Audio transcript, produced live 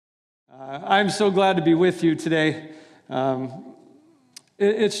I'm so glad to be with you today.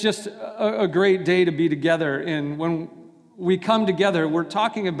 It's just a great day to be together. And when we come together, we're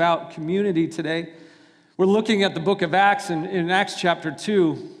talking about community today. We're looking at the book of Acts in Acts chapter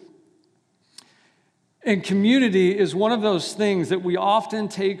 2. And community is one of those things that we often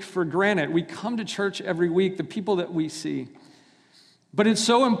take for granted. We come to church every week, the people that we see. But it's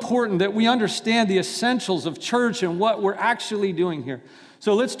so important that we understand the essentials of church and what we're actually doing here.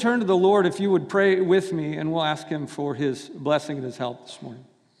 So let's turn to the Lord, if you would pray with me, and we'll ask him for his blessing and his help this morning.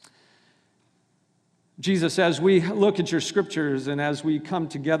 Jesus, as we look at your scriptures and as we come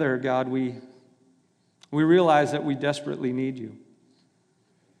together, God, we realize that we desperately need you.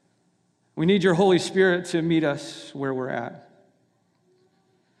 We need your Holy Spirit to meet us where we're at.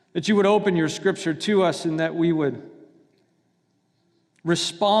 That you would open your scripture to us and that we would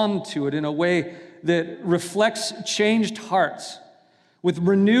respond to it in a way that reflects changed hearts with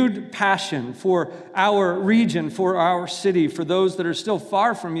renewed passion for our region, for our city, for those that are still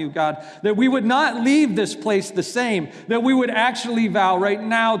far from you, God, that we would not leave this place the same, that we would actually vow right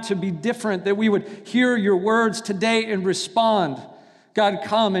now to be different, that we would hear your words today and respond. God,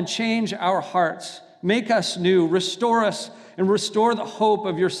 come and change our hearts. Make us new. Restore us and restore the hope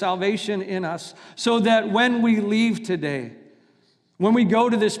of your salvation in us so that when we leave today, when we go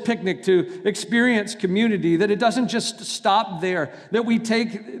to this picnic to experience community, that it doesn't just stop there, that we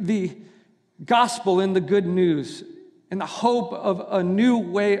take the gospel and the good news and the hope of a new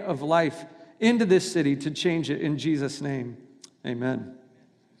way of life into this city to change it in Jesus' name. Amen.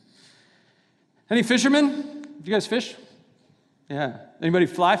 Any fishermen? Do you guys fish? Yeah. Anybody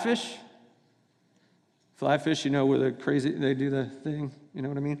fly fish? Fly fish, you know, where they do the thing. You know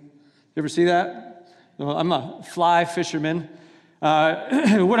what I mean? You ever see that? Well, I'm a fly fisherman.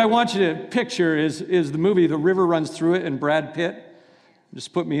 What I want you to picture is the movie The River Runs Through It and Brad Pitt.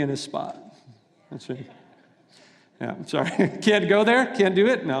 Just put me in his spot. That's right. Yeah, I'm sorry. Can't go there? Can't do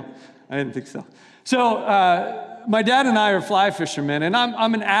it? No, I didn't think so. So my dad and I are fly fishermen, and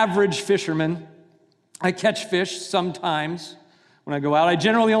I'm an average fisherman. I catch fish sometimes when I go out. I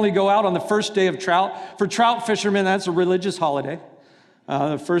generally only go out on the first day of trout. For trout fishermen, that's a religious holiday.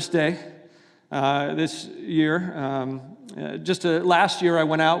 The first day this year. Last year, I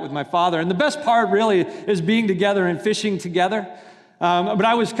went out with my father. And the best part, really, is being together and fishing together. But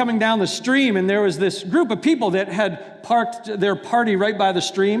I was coming down the stream, and there was this group of people that had parked their party right by the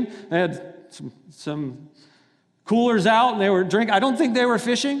stream. They had some coolers out, and they were drinking. I don't think they were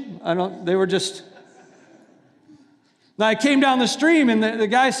fishing. They were just... Now, I came down the stream, and the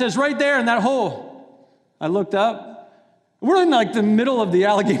guy says, right there in that hole. I looked up. We're in like the middle of the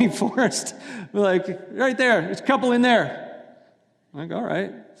Allegheny Forest. We're like, right there, there's a couple in there. I'm like, all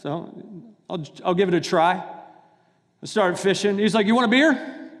right, so I'll give it a try. I started fishing. He's like, you want a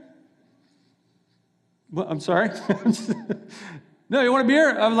beer? What? I'm sorry? No, you want a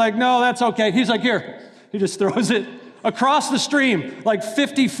beer? I was like, no, that's okay. He's like, here. He just throws it across the stream, like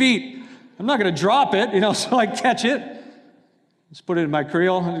 50 feet. I'm not going to drop it, so I catch it. Just put it in my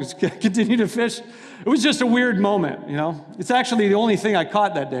creel and just continue to fish. It was just a weird moment, It's actually the only thing I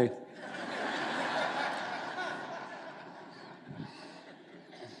caught that day.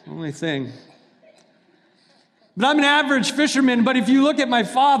 Only thing. But I'm an average fisherman, but if you look at my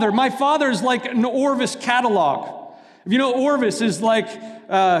father is like an Orvis catalog. If you know, Orvis is like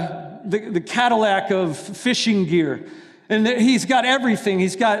the Cadillac of fishing gear. And he's got everything.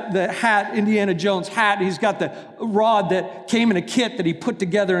 He's got the hat, Indiana Jones hat. He's got the rod that came in a kit that he put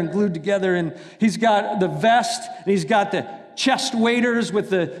together and glued together. And he's got the vest, and he's got the chest waders with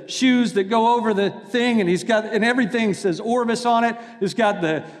the shoes that go over the thing. And everything says Orvis on it. He's got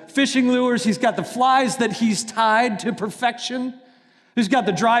the fishing lures. He's got the flies that he's tied to perfection. He's got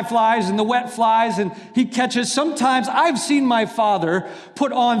the dry flies and the wet flies, and he catches. Sometimes I've seen my father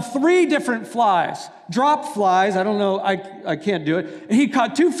put on 3 different flies, drop flies. I don't know, I can't do it. And he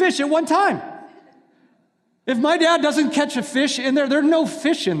caught 2 fish at one time. If my dad doesn't catch a fish in there, there's no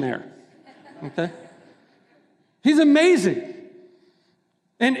fish in there. Okay? He's amazing.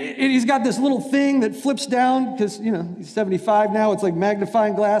 And he's got this little thing that flips down because, he's 75 now. It's like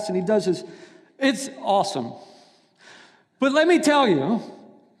magnifying glass, and he does his, it's awesome. But let me tell you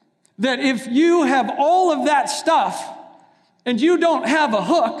that if you have all of that stuff and you don't have a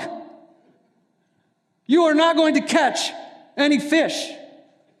hook, you are not going to catch any fish.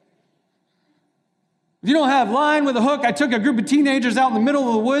 If you don't have line with a hook, I took a group of teenagers out in the middle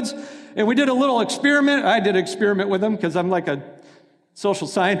of the woods and we did a little experiment. I did an experiment with them because I'm like a social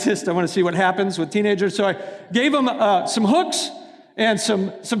scientist. I want to see what happens with teenagers. So I gave them some hooks and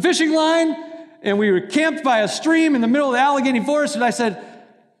some fishing line. And we were camped by a stream in the middle of the Allegheny Forest, and I said,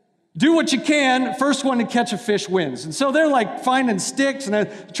 do what you can. First one to catch a fish wins. And so they're like finding sticks and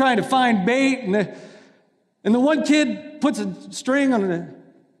they're trying to find bait. And the one kid puts a string on a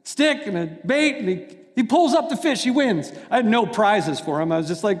stick and a bait, and he pulls up the fish. He wins. I had no prizes for him. I was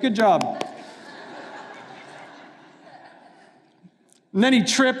just like, good job. And then he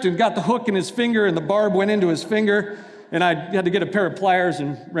tripped and got the hook in his finger, and the barb went into his finger, and I had to get a pair of pliers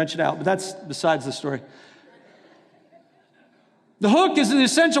and wrench it out. But that's besides the story. The hook is an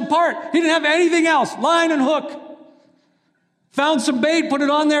essential part. He didn't have anything else. Line and hook. Found some bait, put it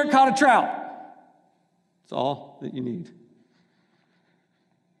on there, caught a trout. That's all that you need.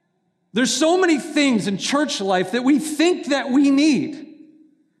 There's so many things in church life that we think that we need.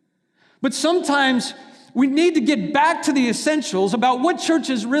 But sometimes we need to get back to the essentials about what church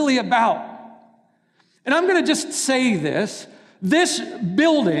is really about. And I'm going to just say this. This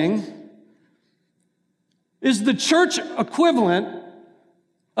building is the church equivalent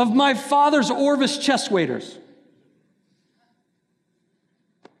of my father's Orvis chest waders.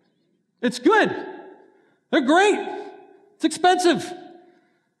 It's good. They're great. It's expensive.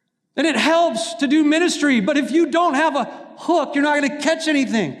 And it helps to do ministry. But if you don't have a hook, you're not going to catch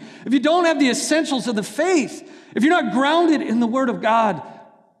anything. If you don't have the essentials of the faith, if you're not grounded in the Word of God,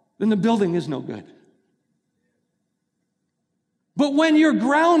 then the building is no good. But when you're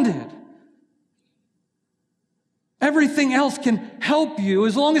grounded, everything else can help you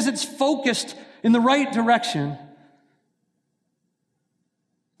as long as it's focused in the right direction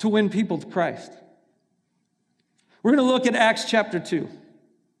to win people to Christ. We're going to look at Acts chapter 2,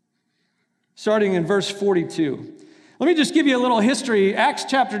 starting in verse 42. Let me just give you a little history. Acts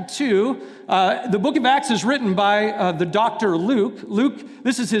chapter 2, the book of Acts is written by the Dr. Luke. Luke,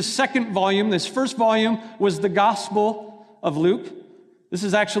 this is his second volume. This first volume was the Gospel of Luke. This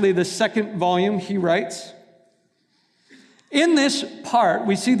is actually the second volume he writes. In this part,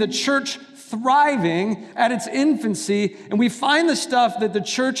 we see the church thriving at its infancy, and we find the stuff that the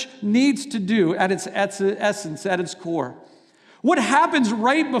church needs to do at its essence, at its core. What happens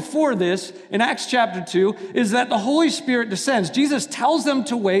right before this in Acts chapter 2 is that the Holy Spirit descends. Jesus tells them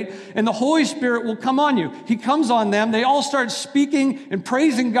to wait, and the Holy Spirit will come on you. He comes on them. They all start speaking and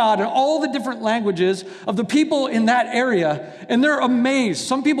praising God in all the different languages of the people in that area, and they're amazed.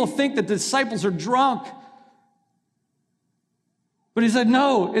 Some people think that the disciples are drunk. But he said,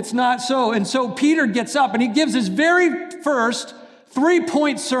 no, it's not so. And so Peter gets up and he gives his very first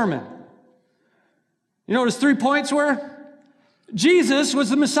 3-point sermon. You know what his 3 points were? Jesus was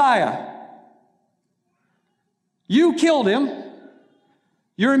the Messiah. You killed him.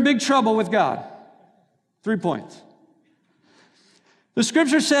 You're in big trouble with God. 3 points. The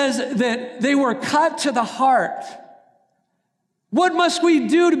scripture says that they were cut to the heart. What must we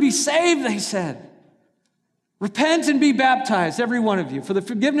do to be saved, they said. Repent and be baptized, every one of you, for the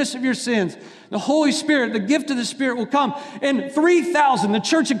forgiveness of your sins. The Holy Spirit, the gift of the Spirit will come. And 3,000, the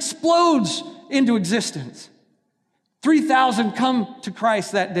church explodes into existence. 3,000 come to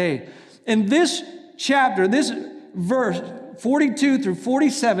Christ that day. And this chapter, this verse, 42 through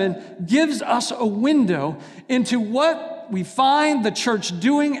 47, gives us a window into what we find the church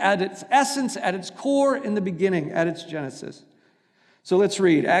doing at its essence, at its core, in the beginning, at its genesis. So let's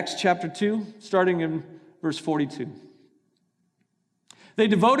read Acts chapter 2, starting in verse 42. They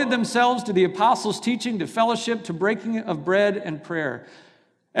devoted themselves to the apostles' teaching, to fellowship, to breaking of bread and prayer.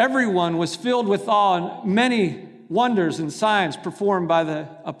 Everyone was filled with awe, and many wonders and signs performed by the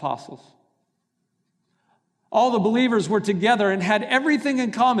apostles. All the believers were together and had everything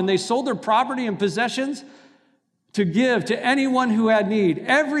in common. They sold their property and possessions to give to anyone who had need.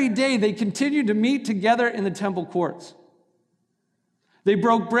 Every day they continued to meet together in the temple courts. They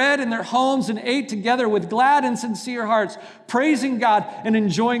broke bread in their homes and ate together with glad and sincere hearts, praising God and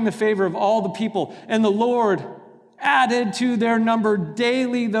enjoying the favor of all the people. And the Lord added to their number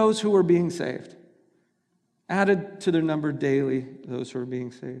daily those who were being saved. Added to their number daily those who were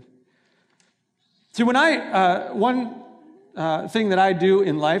being saved. See, when one thing that I do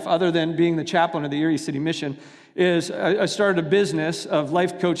in life, other than being the chaplain of the Erie City Mission, is I started a business of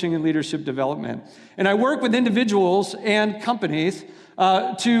life coaching and leadership development. And I work with individuals and companies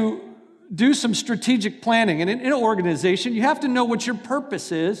to do some strategic planning. And in an organization, you have to know what your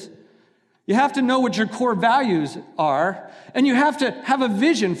purpose is. You have to know what your core values are. And you have to have a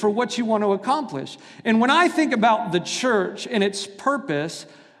vision for what you want to accomplish. And when I think about the church and its purpose,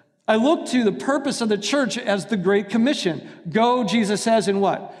 I look to the purpose of the church as the Great Commission. Go, Jesus says, in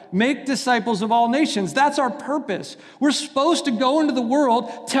what? Make disciples of all nations. That's our purpose. We're supposed to go into the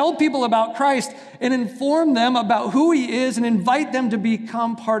world, tell people about Christ, and inform them about who he is and invite them to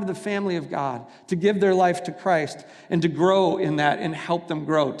become part of the family of God, to give their life to Christ and to grow in that and help them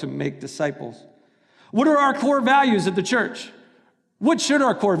grow to make disciples. What are our core values at the church? What should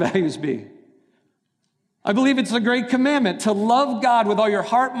our core values be? I believe it's a great commandment to love God with all your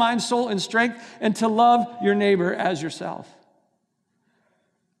heart, mind, soul, and strength, and to love your neighbor as yourself.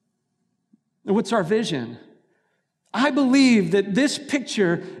 And what's our vision? I believe that this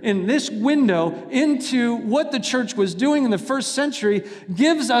picture in this window into what the church was doing in the first century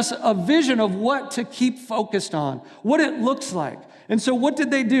gives us a vision of what to keep focused on, what it looks like. And so what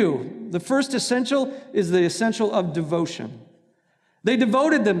did they do? The first essential is the essential of devotion. They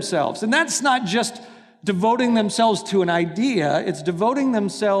devoted themselves, and that's not just devoting themselves to an idea, it's devoting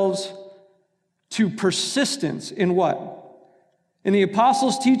themselves to persistence in what? In the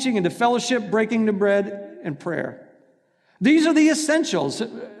apostles' teaching, into fellowship, breaking the bread, and prayer. These are the essentials. A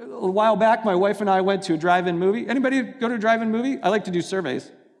while back, my wife and I went to a drive-in movie. Anybody go to a drive-in movie? I like to do surveys.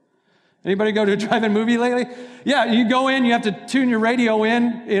 Anybody go to a drive-in movie lately? Yeah, you go in, you have to tune your radio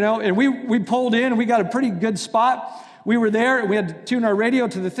in, and we pulled in, and we got a pretty good spot. We were there, and we had to tune our radio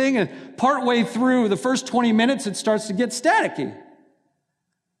to the thing, and partway through the first 20 minutes, it starts to get staticky.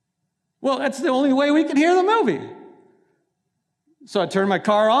 Well, that's the only way we can hear the movie. So I turn my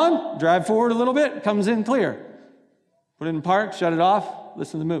car on, drive forward a little bit, comes in clear. Put it in park, shut it off,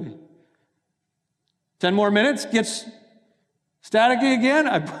 listen to the movie. 10 more minutes, gets staticky again.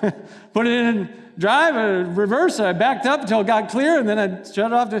 I put it in drive, reverse, I backed up until it got clear, and then I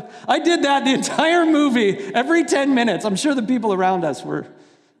shut it off. I did that the entire movie, every 10 minutes. I'm sure the people around us were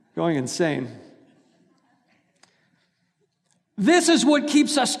going insane. This is what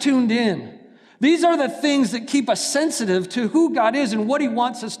keeps us tuned in. These are the things that keep us sensitive to who God is and what he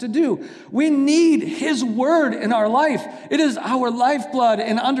wants us to do. We need his word in our life. It is our lifeblood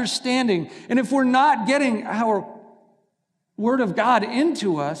and understanding. And if we're not getting our word of God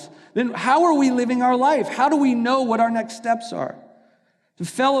into us, then how are we living our life? How do we know what our next steps are? The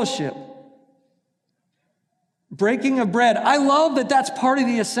fellowship, breaking of bread. I love that that's part of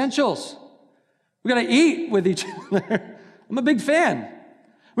the essentials. We got to eat with each other. I'm a big fan.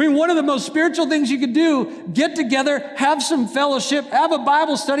 I mean, one of the most spiritual things you could do, get together, have some fellowship, have a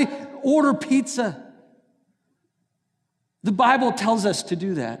Bible study, order pizza. The Bible tells us to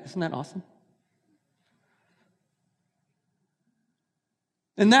do that. Isn't that awesome?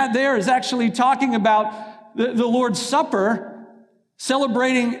 And that there is actually talking about the Lord's Supper,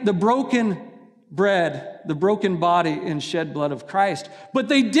 celebrating the broken bread, the broken body and shed blood of Christ. But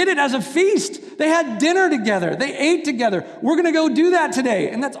they did it as a feast. They had dinner together. They ate together. We're going to go do that today,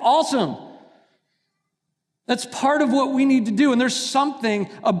 and that's awesome. That's part of what we need to do. And there's something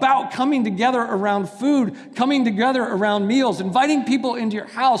about coming together around food, coming together around meals, inviting people into your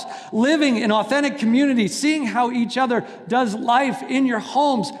house, living in authentic community, seeing how each other does life in your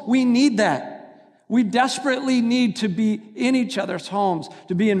homes. We need that. We desperately need to be in each other's homes,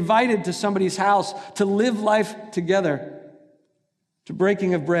 to be invited to somebody's house, to live life together, to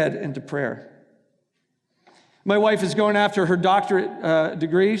breaking of bread and to prayer. My wife is going after her doctorate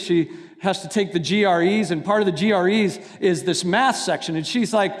degree. She has to take the GREs, and part of the GREs is this math section. And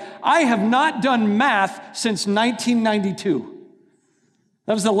she's like, I have not done math since 1992.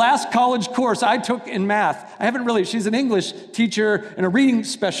 That was the last college course I took in math. I haven't really, she's an English teacher and a reading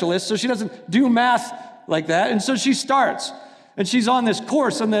specialist, so she doesn't do math like that. And so she starts, and she's on this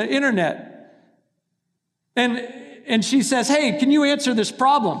course on the internet. And she says, hey, can you answer this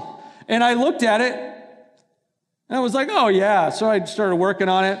problem? And I looked at it, and I was like, oh, yeah. So I started working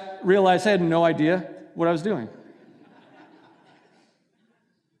on it, realized I had no idea what I was doing.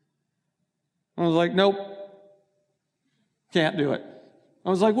 I was like, nope, can't do it. I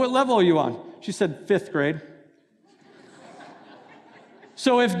was like, what level are you on? She said, 5th grade.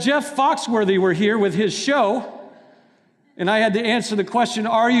 So if Jeff Foxworthy were here with his show, and I had to answer the question,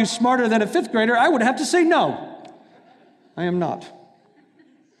 are you smarter than a 5th grader? I would have to say no. I am not.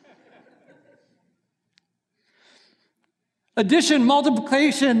 Addition,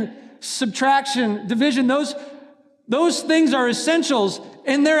 multiplication, subtraction, division, those things are essentials,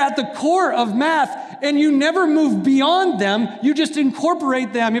 and they're at the core of math, and you never move beyond them. You just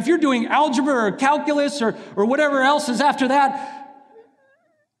incorporate them. If you're doing algebra or calculus or whatever else is after that,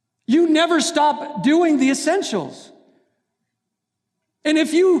 you never stop doing the essentials. And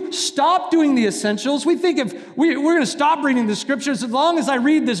if you stop doing the essentials, we think if we're going to stop reading the scriptures, as long as I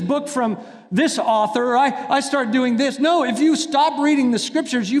read this book from this author, or I start doing this. No, if you stop reading the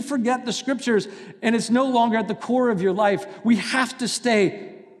scriptures, you forget the scriptures, and it's no longer at the core of your life. We have to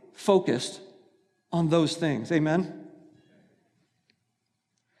stay focused on those things. Amen?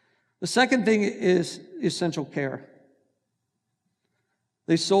 The second thing is essential care.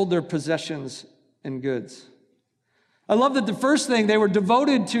 They sold their possessions and goods. I love that the first thing, they were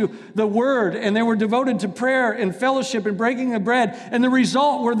devoted to the word, and they were devoted to prayer and fellowship and breaking of bread, and the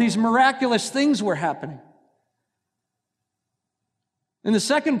result were these miraculous things were happening. And the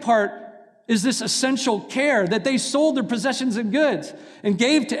second part is this essential care, that they sold their possessions and goods and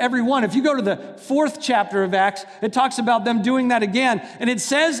gave to everyone. If you go to the 4th chapter of Acts, it talks about them doing that again, and it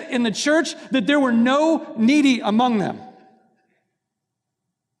says in the church that there were no needy among them.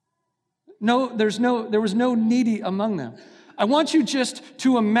 There was no needy among them. I want you just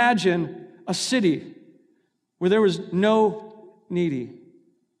to imagine a city where there was no needy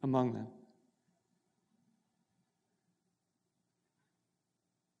among them.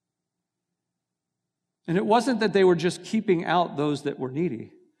 And it wasn't that they were just keeping out those that were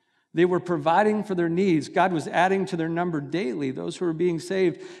needy. They were providing for their needs. God was adding to their number daily those who were being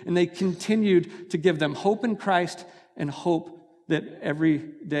saved, and they continued to give them hope in Christ and hope that every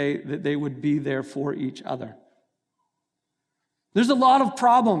day that they would be there for each other. There's a lot of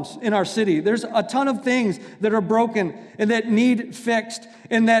problems in our city. There's a ton of things that are broken and that need fixed,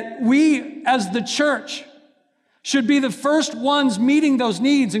 and that we as the church should be the first ones meeting those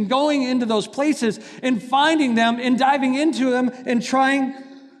needs and going into those places and finding them and diving into them and trying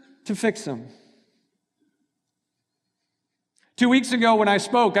to fix them. 2 weeks ago when I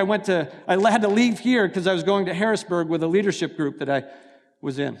spoke, I had to leave here because I was going to Harrisburg with a leadership group that I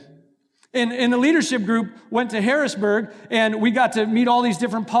was in. And the leadership group went to Harrisburg, and we got to meet all these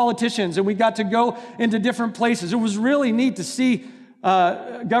different politicians, and we got to go into different places. It was really neat to see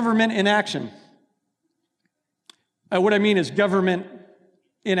government in action. What I mean is government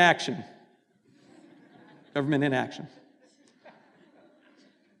in action. Government in action.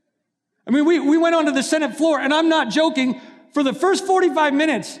 I mean, we went onto the Senate floor, and I'm not joking. For the first 45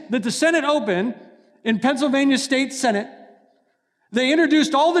 minutes that the Senate opened in Pennsylvania State Senate, they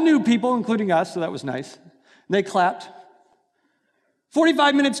introduced all the new people, including us, so that was nice. They clapped.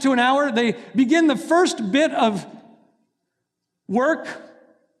 45 minutes to an hour, they begin the first bit of work.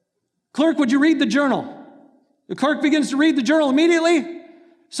 Clerk, would you read the journal? The clerk begins to read the journal immediately.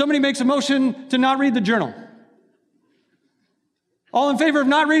 Somebody makes a motion to not read the journal. All in favor of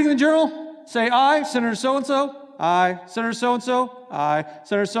not reading the journal, say aye. Senator so-and-so. Aye. Senator so-and-so. Aye.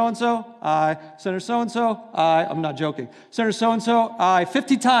 Senator so-and-so. Aye. Senator so-and-so. Aye. I'm not joking. Senator so-and-so. Aye.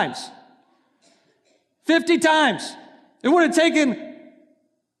 50 times. 50 times. It would have taken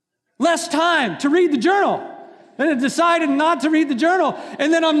less time to read the journal. Then it decided not to read the journal.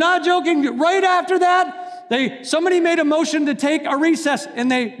 And then I'm not joking, right after that, somebody made a motion to take a recess, and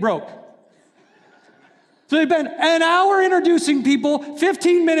they broke. So they've been an hour introducing people,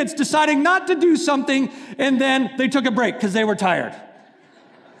 15 minutes deciding not to do something, and then they took a break because they were tired.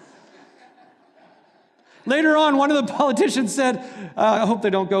 Later on, one of the politicians said, I hope they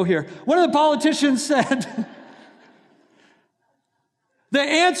don't go here. One of the politicians said, the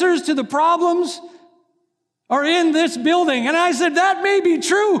answers to the problems are in this building. And I said, that may be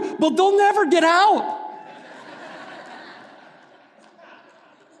true, but they'll never get out.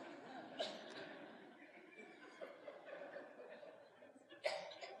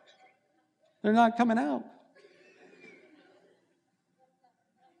 They're not coming out.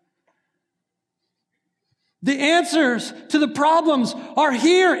 The answers to the problems are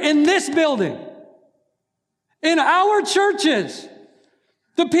here in this building, in our churches.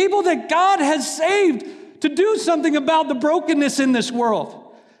 The people that God has saved to do something about the brokenness in this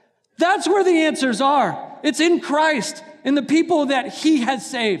world. That's where the answers are. It's in Christ, in the people that He has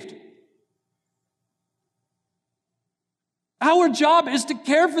saved. Our job is to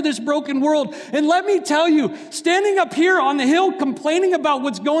care for this broken world. And let me tell you, standing up here on the hill complaining about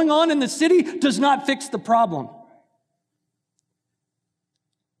what's going on in the city does not fix the problem.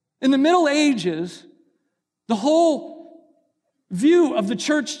 In the Middle Ages, the whole view of the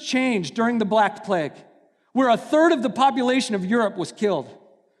church changed during the Black Plague, where a third of the population of Europe was killed.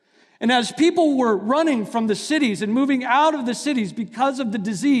 And as people were running from the cities and moving out of the cities because of the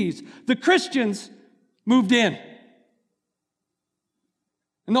disease, the Christians moved in.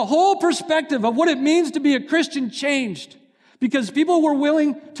 And the whole perspective of what it means to be a Christian changed because people were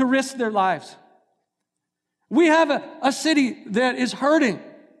willing to risk their lives. We have a city that is hurting.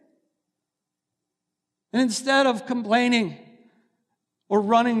 And instead of complaining or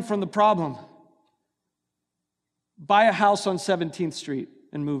running from the problem. Buy a house on 17th Street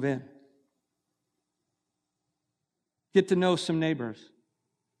and move in. Get to know some neighbors.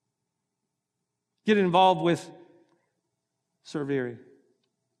 Get involved with Serve Erie.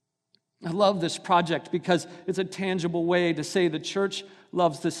 I love this project because it's a tangible way to say the church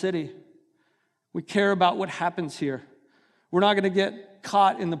loves the city. We care about what happens here. We're not going to get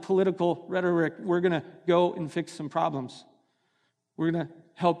caught in the political rhetoric. We're going to go and fix some problems. We're going to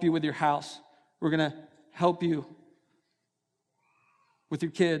help you with your house. We're going to help you with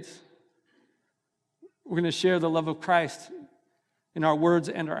your kids. We're going to share the love of Christ in our words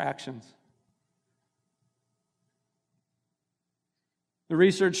and our actions. The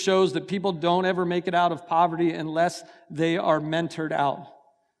research shows that people don't ever make it out of poverty unless they are mentored out.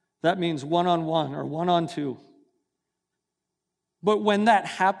 That means one-on-one or one-on-two. But when that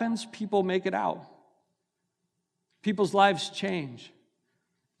happens, people make it out. People's lives change.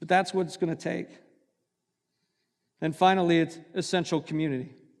 But that's what it's going to take. And finally, it's essential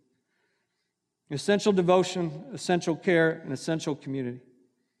community. Essential devotion, essential care, and essential community. It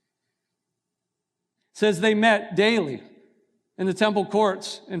says they met daily in the temple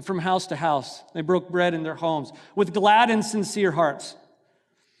courts and from house to house. They broke bread in their homes with glad and sincere hearts.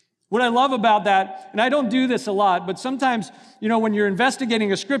 What I love about that, and I don't do this a lot, but sometimes, when you're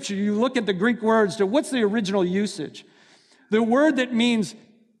investigating a scripture, you look at the Greek words to what's the original usage. The word that means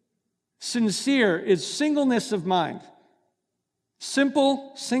sincere is singleness of mind.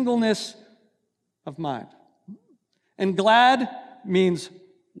 Simple singleness of mind. And glad means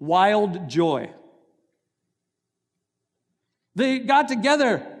wild joy. They got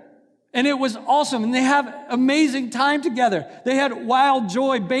together, and it was awesome, and they have amazing time together. They had wild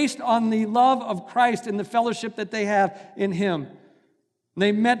joy based on the love of Christ and the fellowship that they have in Him.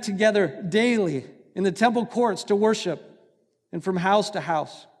 They met together daily in the temple courts to worship and from house to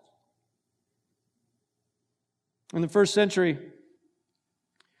house. In the first century,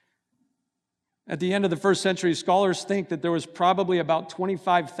 at the end of the first century, scholars think that there was probably about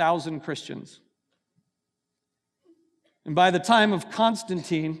 25,000 Christians. And by the time of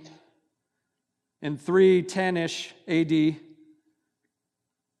Constantine, in 310-ish AD, you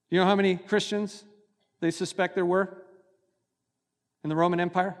know how many Christians they suspect there were in the Roman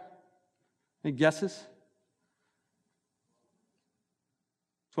Empire? Any guesses?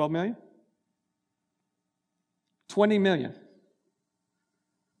 12 million? 20 million.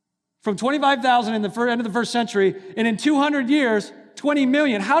 From 25,000 in the end of the first century, and in 200 years, 20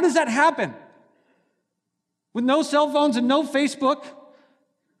 million. How does that happen? With no cell phones and no Facebook?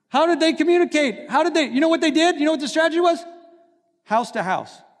 How did they communicate? You know what they did? You know what the strategy was? House to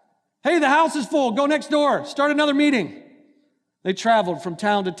house. Hey, the house is full. Go next door. Start another meeting. They traveled from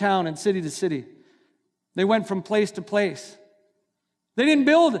town to town and city to city. They went from place to place. They didn't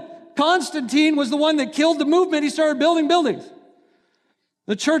build. Constantine was the one that killed the movement. He started building buildings.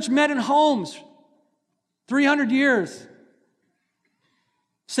 The church met in homes. 300 years.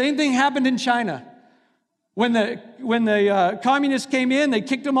 Same thing happened in China. When the communists came in, they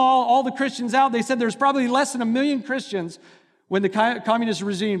kicked them all the Christians out. They said there's probably less than 1 million Christians when the communist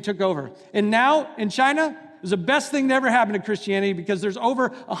regime took over. And now in China, it was the best thing that ever happened to Christianity because there's over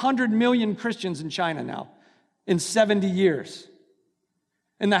 100 million Christians in China now in 70 years.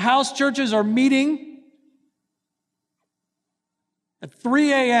 And the house churches are meeting at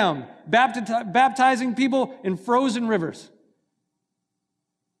 3 a.m., baptizing people in frozen rivers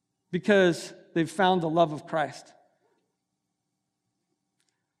because they've found the love of Christ.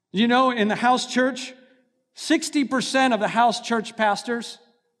 In the house church, 60% of the house church pastors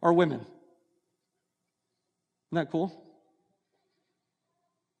are women. Isn't that cool?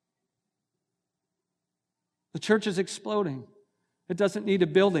 The church is exploding. It doesn't need a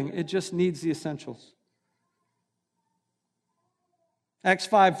building. It just needs the essentials. Acts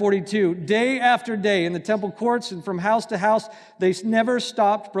 5:42, day after day in the temple courts and from house to house, they never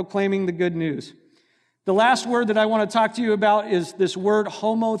stopped proclaiming the good news. The last word that I want to talk to you about is this word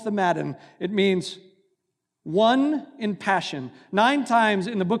homothematon. It means one in passion. 9 times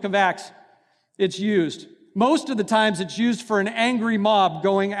in the book of Acts it's used. Most of the times it's used for an angry mob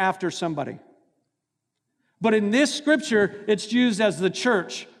going after somebody. But in this scripture, it's used as the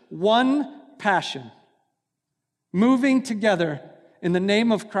church, one passion, moving together in the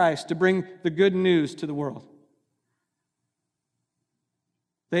name of Christ to bring the good news to the world.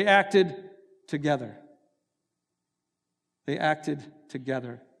 They acted together. They acted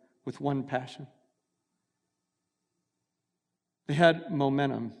together with one passion. They had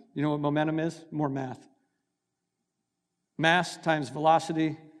momentum. You know what momentum is? More math. Mass times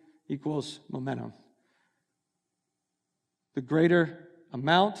velocity equals momentum. The greater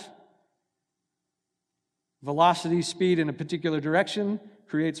amount. Velocity, speed in a particular direction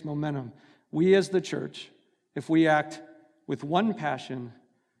creates momentum. We as the church, if we act with one passion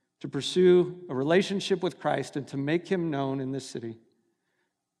to pursue a relationship with Christ and to make him known in this city,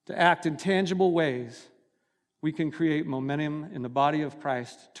 to act in tangible ways, we can create momentum in the body of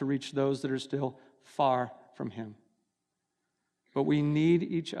Christ to reach those that are still far from him. But we need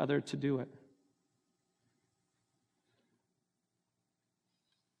each other to do it.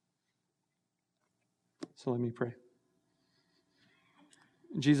 So let me pray.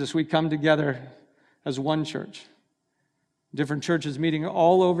 Jesus, we come together as one church, different churches meeting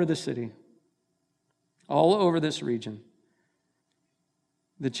all over the city, all over this region,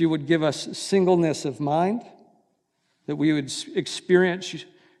 that you would give us singleness of mind, that we would experience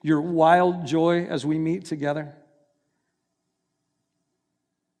your wild joy as we meet together,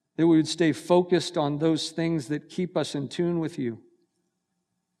 that we would stay focused on those things that keep us in tune with you,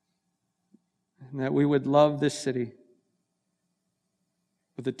 and that we would love this city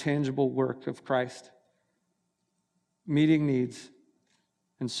with the tangible work of Christ, meeting needs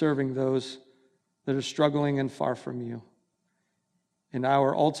and serving those that are struggling and far from you. And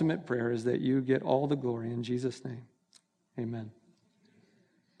our ultimate prayer is that you get all the glory in Jesus' name. Amen.